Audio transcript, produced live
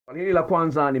Hili la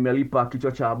kwanza nimelipa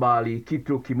kichwa cha habari,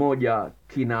 kitu kimoja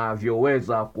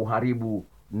kinavyoweza kuharibu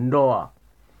ndoa.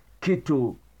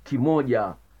 Kitu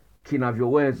kimoja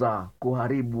kinavyoweza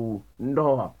kuharibu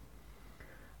ndoa.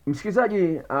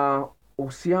 Msikilizaji,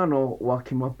 uhusiano wa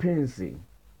kimapenzi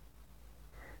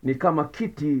ni kama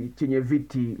kiti chenye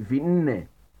viti vinne.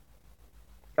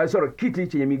 Kiti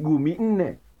chenye miguu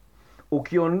minne.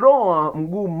 Ukiondoa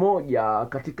mguu mmoja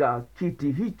katika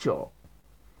kiti hicho,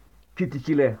 kiti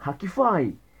kile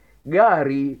hakifai.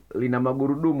 Gari lina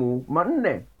magurudumu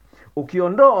manne.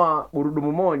 Ukiondoa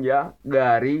gurudumu moja,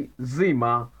 gari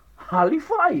zima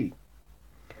halifai.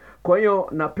 Kwa hiyo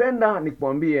napenda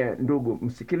nikwambie ndugu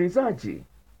msikilizaji,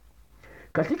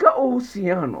 katika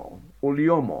uhusiano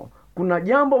uliomo kuna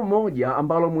jambo moja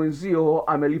ambalo mwenzio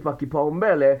amelipa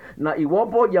kipaumbele, na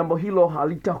iwapo jambo hilo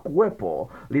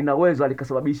halitakuwepo linaweza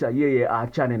likasababisha yeye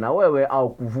aachane na wewe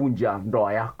au kuvunja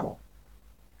ndoa yako.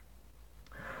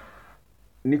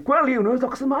 Ni kweli unaweza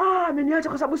kusema ameniacha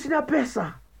kwa sababu sina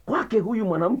pesa. Kwake huyu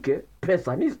mwanamke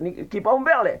pesa ni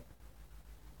kipaumbele.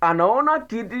 Anaona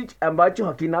kiti ambacho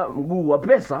hakina mguu wa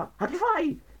pesa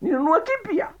hakifai, ninunue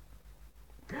kipya.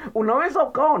 Unaweza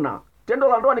ukaona tendo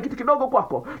la ndoa ni kitu kidogo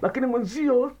kwako, lakini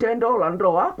mwenzio tendo la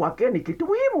ndoa kwake ni kitu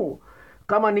muhimu.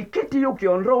 Kama ni kiti,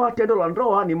 ukiondoa tendo la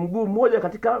ndoa ni mguu mmoja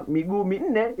katika miguu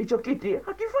minne, hicho kiti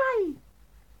hakifai.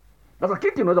 Sasa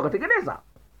kiti unaweza kutengeneza.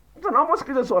 Sasa naomba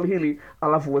usikilize swali hili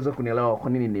alafu uweze kunielewa kwa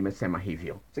nini nimesema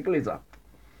hivyo. Sikiliza.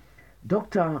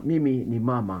 Dokta, mimi ni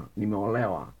mama,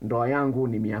 nimeolewa. Ndoa yangu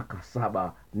ni miaka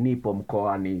 7, nipo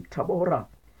mkoani Tabora.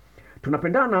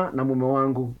 Tunapendana na mume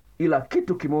wangu, ila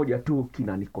kitu kimoja tu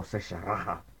kinanikosesha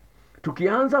raha.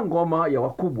 Tukianza ngoma ya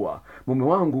wakubwa, mume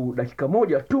wangu dakika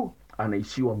moja tu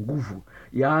anaishiwa nguvu.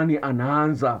 Yaani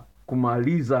anaanza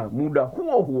kumaliza muda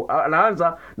huo huo.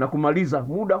 Anaanza na kumaliza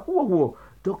muda huo huo.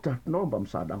 Dokta, tunaomba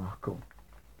msaada wako.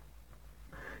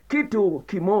 Kitu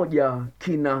kimoja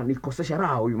kinanikosesha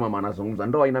raha. Huyu mama anazungumza,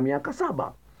 ndoa ina miaka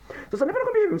 7. Sasa napenda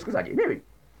kwambia hivi msikilizaji, mimi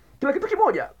kila kitu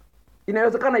kimoja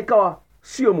inawezekana ikawa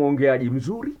sio muongeaji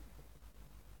mzuri.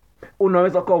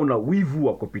 Unaweza kuwa una wivu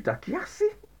wa kupita kiasi.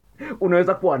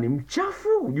 Unaweza kuwa ni mchafu,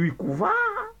 hujui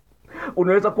kuvaa.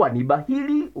 Unaweza kuwa ni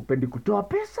bahili, upendi kutoa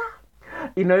pesa.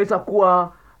 Inaweza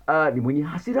kuwa ni mwenye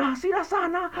hasira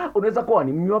sana. Unaweza kuwa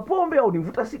ni mnywa pombe au ni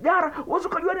mvuta sigara. Uweze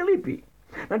kujua ni lipi.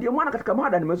 Na ndio maana katika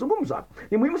mada nimezungumza,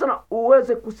 ni muhimu sana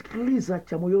uweze kusikiliza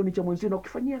cha moyoni cha mwenzio na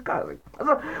ukifanyia kazi.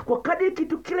 Sasa kwa kadri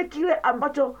kitu kile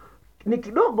ambacho ni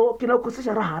kidogo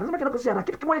kinakosesha raha, lazima kinakosesha raha.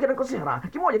 Kitu kimoja kinakosesha raha.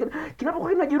 Kimoja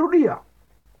kinapokuwa kinajirudia,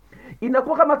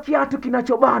 inakuwa kama kiatu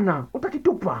kinachobana,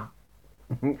 utakitupa.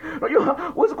 Unajua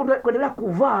uweze kuendelea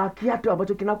kuvaa kiatu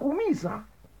ambacho kinakuumiza.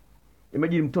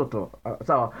 Imagine mtoto,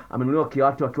 sawa, amenunuliwa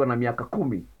kiatu akiwa na miaka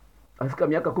 10. Afika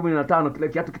miaka 15 kile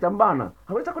kiatu kitambana.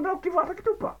 Hawezi kuendelea kukivaa,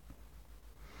 atakitupa.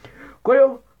 Kwa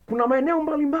hiyo kuna maeneo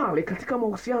mbalimbali katika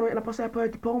mahusiano yanapaswa yapewe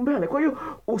kipaumbele. Kwa hiyo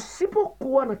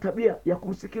usipokuwa na tabia ya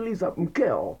kumsikiliza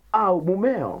mkeo au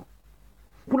mumeo,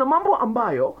 kuna mambo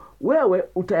ambayo wewe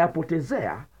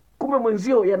utayapotezea, kumbe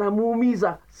mwenzio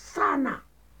yanamuumiza sana.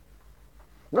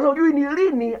 Sasa hujui ni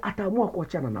lini ataamua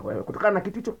kuachana na wewe kutokana na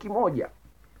kitu hicho kimoja.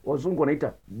 Wazungu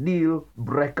wanaita deal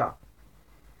breaker.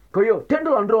 Kwa hiyo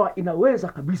tendo la ndoa inaweza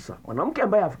kabisa, mwanamke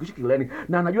ambaye hafikishi kileleni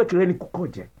na anajua kileleni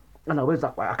kukoje,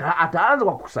 anaweza ataanza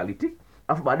kwa kusaliti,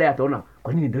 afu baadaye ataona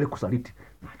kwa nini endelee kusaliti,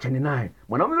 achane naye.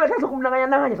 Mwanamume yule ataanza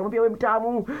kumdanganya, atamwambia wewe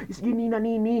mtamu, sijui nini na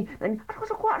nini,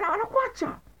 ataanza kuwa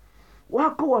anakuacha.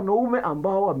 Wako wanaume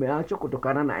ambao wameachwa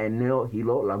kutokana na eneo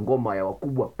hilo la ngoma ya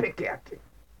wakubwa peke yake.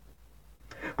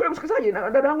 Kwa hiyo msikilizaji, na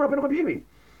dada yangu, napenda kwambia hivi,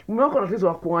 mume wako ana tatizo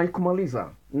la kuwahi kumaliza,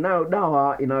 nayo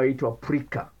dawa inayoitwa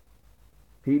Prika.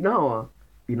 Hii dawa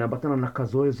inaambatana na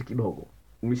kazoezi kidogo.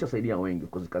 Nimeshasaidia wengi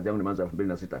kwa kazi yangu, nimeanza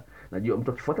 2006. Najua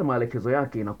mtu akifuata maelekezo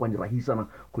yake inakuwa ni rahisi sana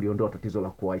kuliondoa tatizo la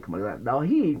kuwahi kumaliza. Dawa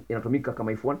hii inatumika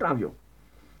kama ifuatavyo.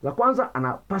 La kwanza,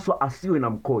 anapaswa asiwe na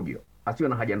mkojo, asiwe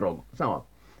na haja ndogo. Sawa?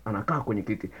 Anakaa kwenye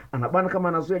kiti, anabana kama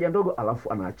anazuia haja ndogo,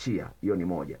 alafu anaachia. Hiyo ni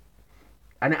moja.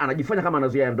 Anajifanya kama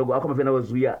anazuia haja ndogo au kama vile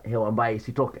anazuia hewa ambayo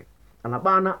isitoke.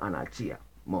 Anabana, anaachia.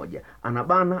 Moja.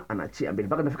 Anabana, anaachia. Mbili,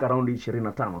 mpaka inafika raundi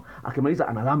 25. Akimaliza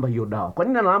analamba hiyo dawa. Kwa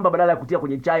nini analamba badala ya kutia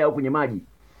kwenye chai au kwenye maji?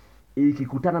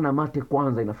 Ikikutana na mate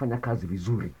kwanza inafanya kazi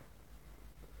vizuri.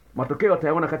 Matokeo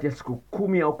atayaona kati ya siku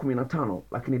 10 au 15,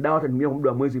 lakini dawa atatumia muda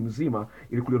wa mwezi mzima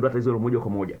ili kuliondoa tatizo moja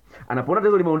kwa moja. Anapoona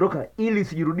tatizo limeondoka, ili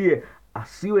sijirudie,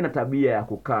 asiwe na tabia ya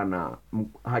kukaa na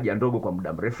haja ndogo kwa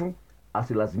muda mrefu.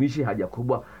 Asilazimishe haja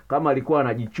kubwa. Kama alikuwa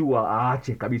anajichua,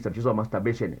 aache kabisa. Mchezo wa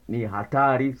masturbation ni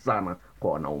hatari sana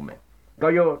kwa wanaume. Kwa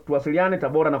hiyo tuwasiliane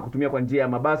Tabora na kutumia kwa njia ya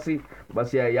mabasi.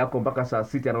 Basi yako mpaka saa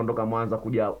 6 anaondoka Mwanza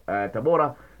kuja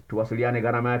Tabora. Tuwasiliane,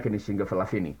 gharama yake ni shilingi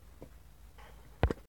 30.